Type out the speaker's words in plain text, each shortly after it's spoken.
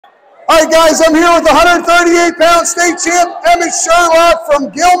All right, guys, I'm here with the 138-pound state champ, Emmitt Sherlock from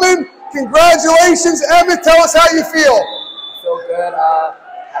Gilman. Congratulations, Emmitt. Tell us how you feel. I feel good.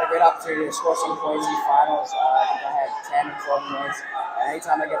 Had a great opportunity to score some points in the finals. I think I had 10 or 12 points. And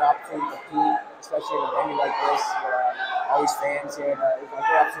anytime I get an opportunity to compete, especially at a venue like this, with all these fans here, it's a great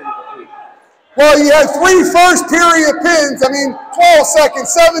opportunity to compete. Well, you had 3 first-period pins. I mean, 12 seconds,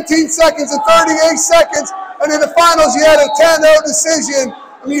 17 seconds, and 38 seconds. And in the finals, you had a 10-0 decision.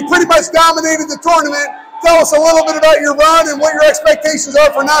 I mean, you pretty much dominated the tournament. Tell us a little bit about your run and what your expectations are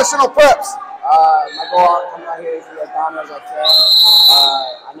for national preps. My goal coming out here is to be as dominant as I can.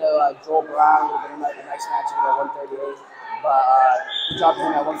 I know Joel Brown would have been a nice match at 138, but he dropped him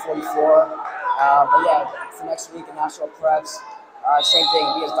at 144. But yeah, for next week in national preps, same thing,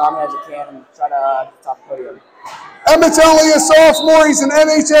 be as dominant as I can and try to top the podium. Emmitt's only a sophomore. He's an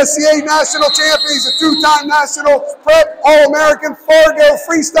NHSCA national champion. He's a 2-time national prep All-American, Fargo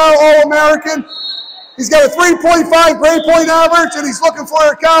freestyle All-American. He's got a 3.5 grade point average, and he's looking for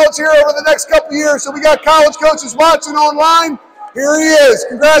a college here over the next couple of years. So we got college coaches watching online. Here he is.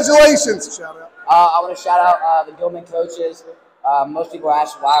 Congratulations. Shout out. I want to shout out the Gilman coaches. Most people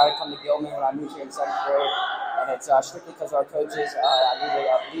ask why I come to Gilman when I moved here in 7th grade, and it's strictly because of our coaches. Really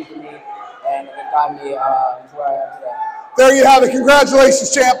believed in me, and it got me to where I am today. There you have it.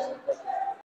 Congratulations, champ.